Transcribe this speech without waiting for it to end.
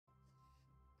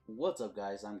What's up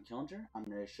guys, I'm Killinger. I'm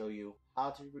going to show you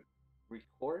how to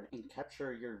record and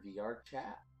capture your VR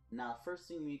chat. Now first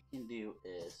thing we can do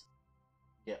is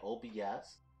get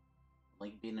OBS,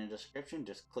 link being in the description,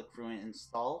 just click through and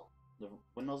install the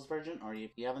Windows version or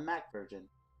if you have a Mac version.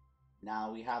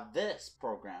 Now we have this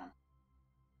program,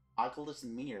 Oculus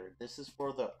Mirror. This is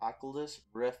for the Oculus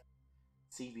Rift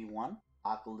CV1,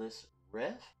 Oculus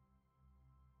Rift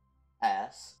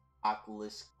S,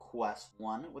 Oculus Quest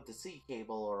 1 with the C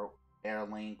cable or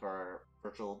AirLink or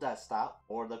virtual desktop,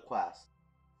 or the Quest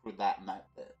for that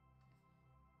method.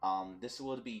 This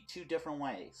would be two different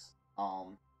ways.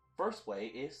 First way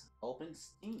is open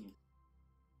Steam.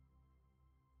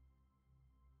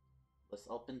 Let's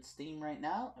open Steam right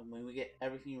now, and when we get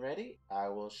everything ready, I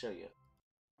will show you.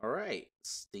 Alright,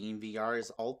 Steam VR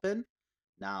is open.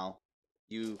 Now,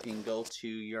 you can go to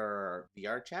your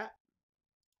VR chat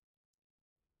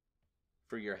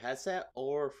for your headset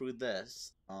or through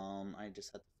this. I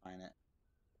just had to find it.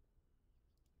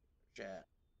 Chat.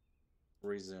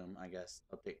 Resume, I guess.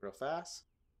 Update real fast.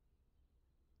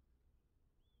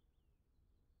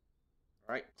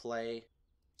 Alright, play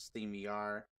Steam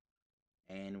VR,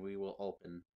 and we will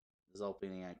open. Is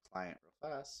opening a client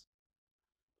real fast.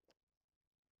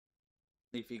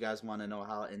 If you guys want to know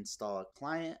how to install a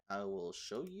client, I will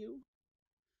show you.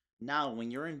 Now,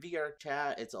 when you're in VR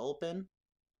chat, it's open.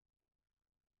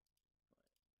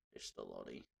 It's still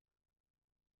loading.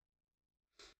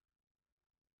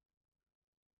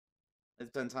 It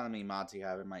depends how many mods you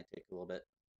have. It might take a little bit.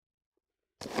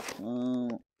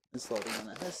 It's loading on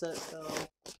the headset, so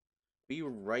be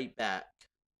right back.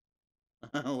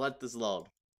 Let this load.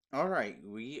 Alright,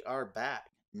 we are back.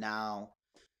 Now,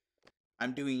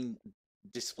 I'm doing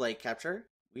display capture.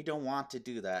 We don't want to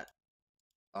do that.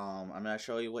 I'm going to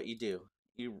show you what you do.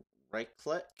 You right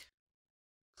click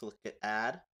it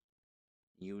add.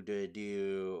 You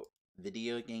do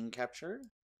video game capture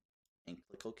and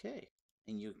click OK.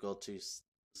 And you go to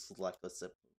select a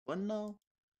zip window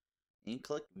and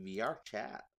click VR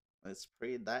chat. It's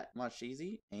pretty that much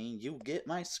easy, and you get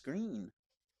my screen.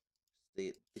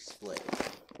 The display.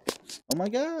 Oh my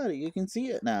god, you can see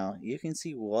it now. You can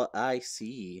see what I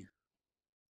see.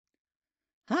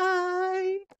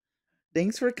 Hi!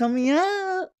 Thanks for coming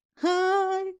out!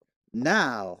 Hi!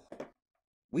 Now,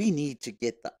 we need to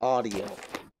get the audio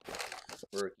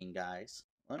working, guys.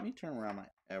 Let me turn around my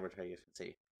avatar, you can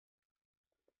see.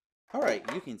 Alright,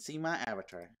 you can see my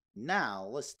avatar. Now,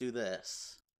 let's do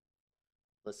this.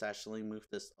 Let's actually move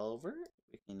this over.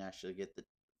 We can actually get the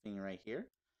thing right here.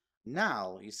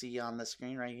 Now, you see on the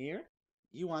screen right here,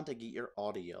 you want to get your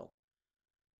audio.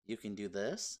 You can do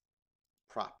this.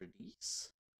 Properties.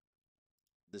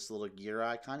 This little gear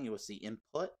icon, you will see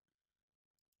input.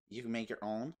 You can make your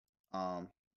own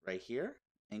right here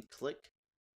and click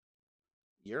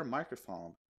your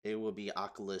microphone. It will be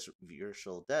Oculus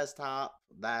Virtual Desktop,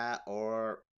 that,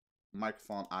 or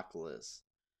microphone Oculus.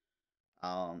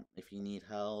 If you need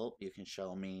help, you can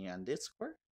show me on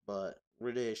Discord, but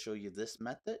we're going to show you this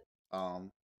method.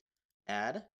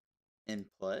 Add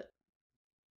input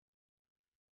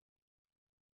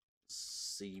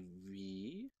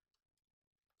CV1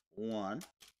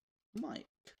 mic.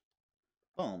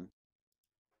 Boom.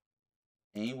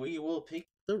 And we will pick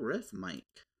the Rift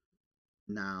mic.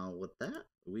 Now with that,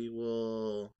 we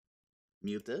will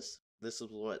mute this. This is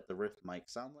what the Rift mic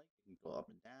sound like. You can go up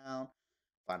and down,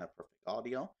 find a perfect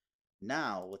audio.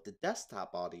 Now with the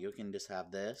desktop audio, you can just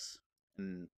have this,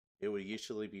 and it will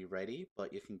usually be ready,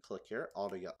 but you can click here,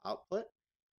 audio output,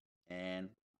 and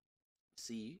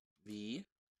CV1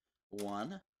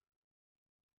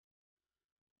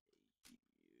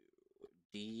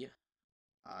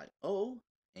 DIO,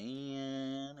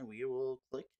 and we will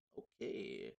click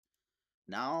OK.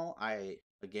 Now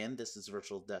again, this is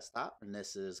virtual desktop, and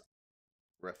this is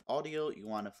Rift audio. You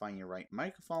want to find your right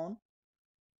microphone.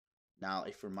 Now,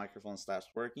 if your microphone stops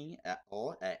working at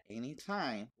all at any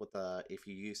time with if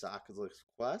you use the Oculus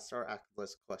Quest or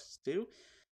Oculus Quest 2,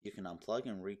 you can unplug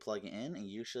and replug it in, and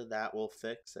usually that will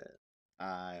fix it.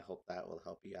 I hope that will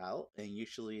help you out. And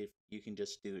usually, if you can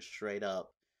just do straight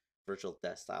up virtual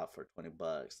desktop for 20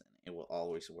 bucks, and it will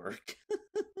always work.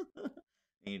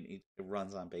 And it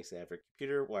runs on basically every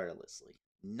computer wirelessly.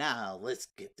 Now, let's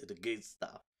get to the good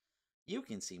stuff. You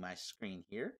can see my screen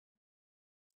here,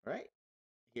 right?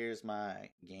 Here's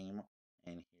my game,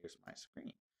 and here's my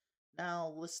screen. Now,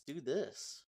 let's do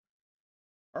this.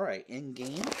 Alright, in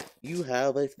game, you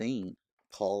have a thing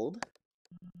called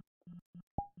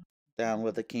down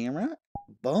with the camera.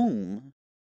 Boom.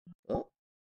 Oh.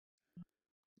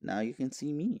 Now you can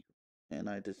see me. And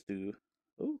I just do,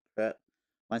 oh crap.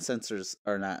 My sensors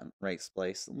are not in right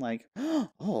place. I'm like,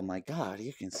 oh my god,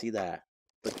 you can see that.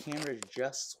 The camera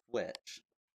just switched.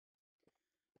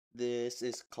 This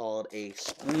is called a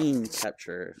screen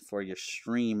capture for your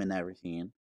stream and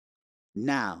everything.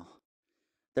 Now,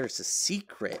 there's a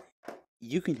secret.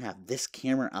 You can have this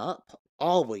camera up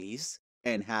always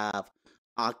and have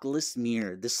Oculus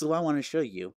mirror. This is what I want to show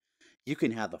you. You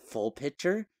can have a full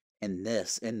picture and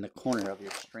this in the corner of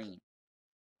your screen.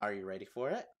 Are you ready for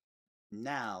it?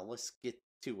 Now, let's get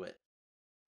to it.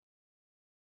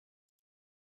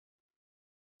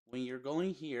 When you're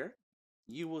going here,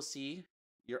 you will see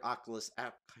your Oculus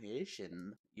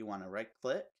application. You want to right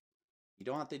click. You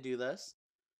don't have to do this.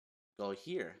 Go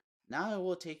here. Now it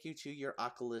will take you to your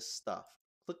Oculus stuff.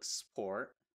 Click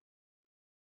support.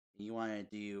 You want to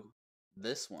do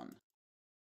this one.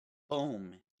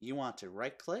 Boom. You want to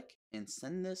right click and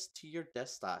send this to your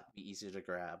desktop. Be easy to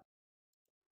grab.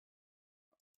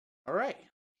 Alright.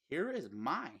 Here is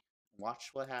mine.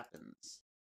 Watch what happens.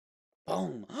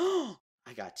 Boom.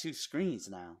 I got 2 screens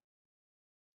now.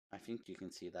 I think you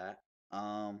can see that.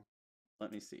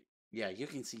 Let me see. Yeah, you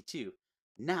can see 2.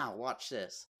 Now watch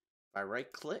this. If I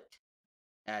right click,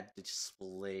 add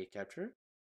display capture.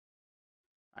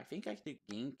 I think I can do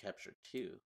game capture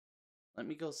too. Let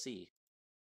me go see.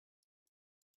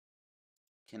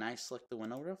 Can I select the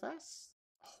window real fast?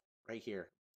 Oh, right here.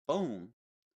 Boom.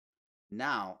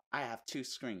 Now I have 2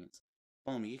 screens.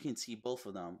 Boom, you can see both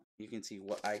of them. You can see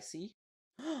what I see.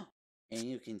 And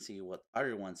you can see what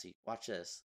other ones see. Watch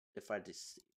this. If I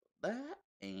disable that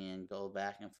and go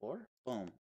back and forth,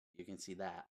 boom, you can see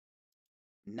that.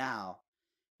 Now,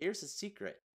 here's a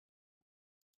secret.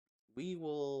 We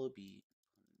will be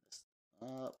putting this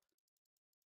up.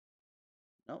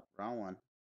 Nope, wrong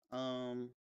one.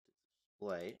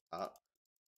 Display up.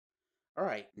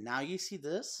 Alright, now you see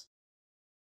this.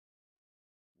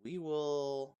 We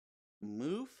will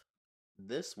move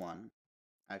this one.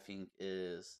 I think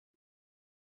is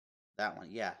that one.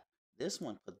 Yeah, this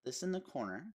one. Put this in the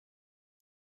corner.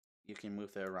 You can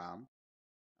move it around.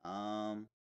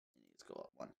 Let's go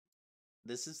up one.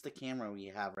 This is the camera we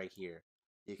have right here.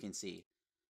 You can see.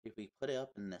 If we put it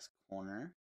up in this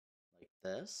corner, like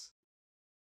this,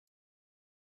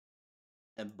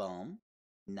 and boom,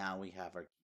 now we have our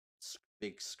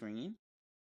big screen.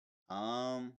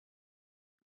 Let me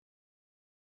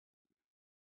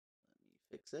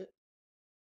fix it.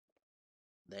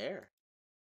 There.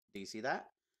 Do you see that?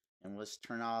 And let's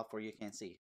turn off where you can't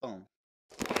see. Boom.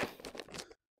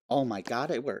 Oh my god,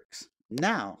 it works.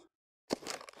 Now,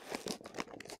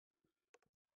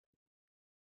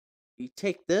 you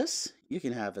take this, you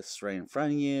can have it straight in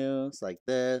front of you. It's like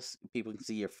this. People can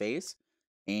see your face.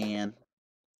 And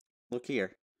look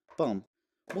here. Boom.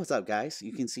 What's up, guys?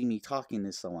 You can see me talking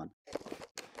to someone.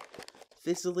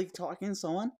 Physically talking to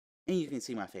someone, and you can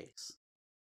see my face.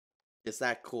 Is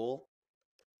that cool?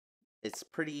 It's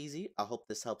pretty easy. I hope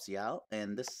this helps you out.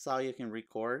 And this is how you can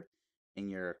record in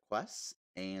your quests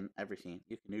and everything.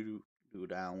 You can do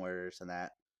downwards and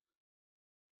that.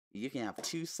 You can have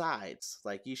 2 sides.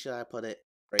 Like usually I put it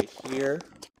right here,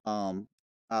 out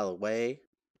of the way,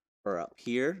 or up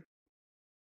here.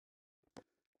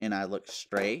 And I look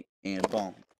straight and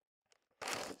boom.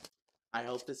 I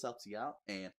hope this helps you out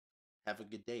and have a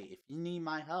good day. If you need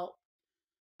my help,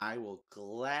 I will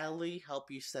gladly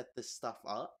help you set this stuff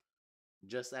up.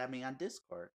 Just add me on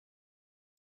Discord.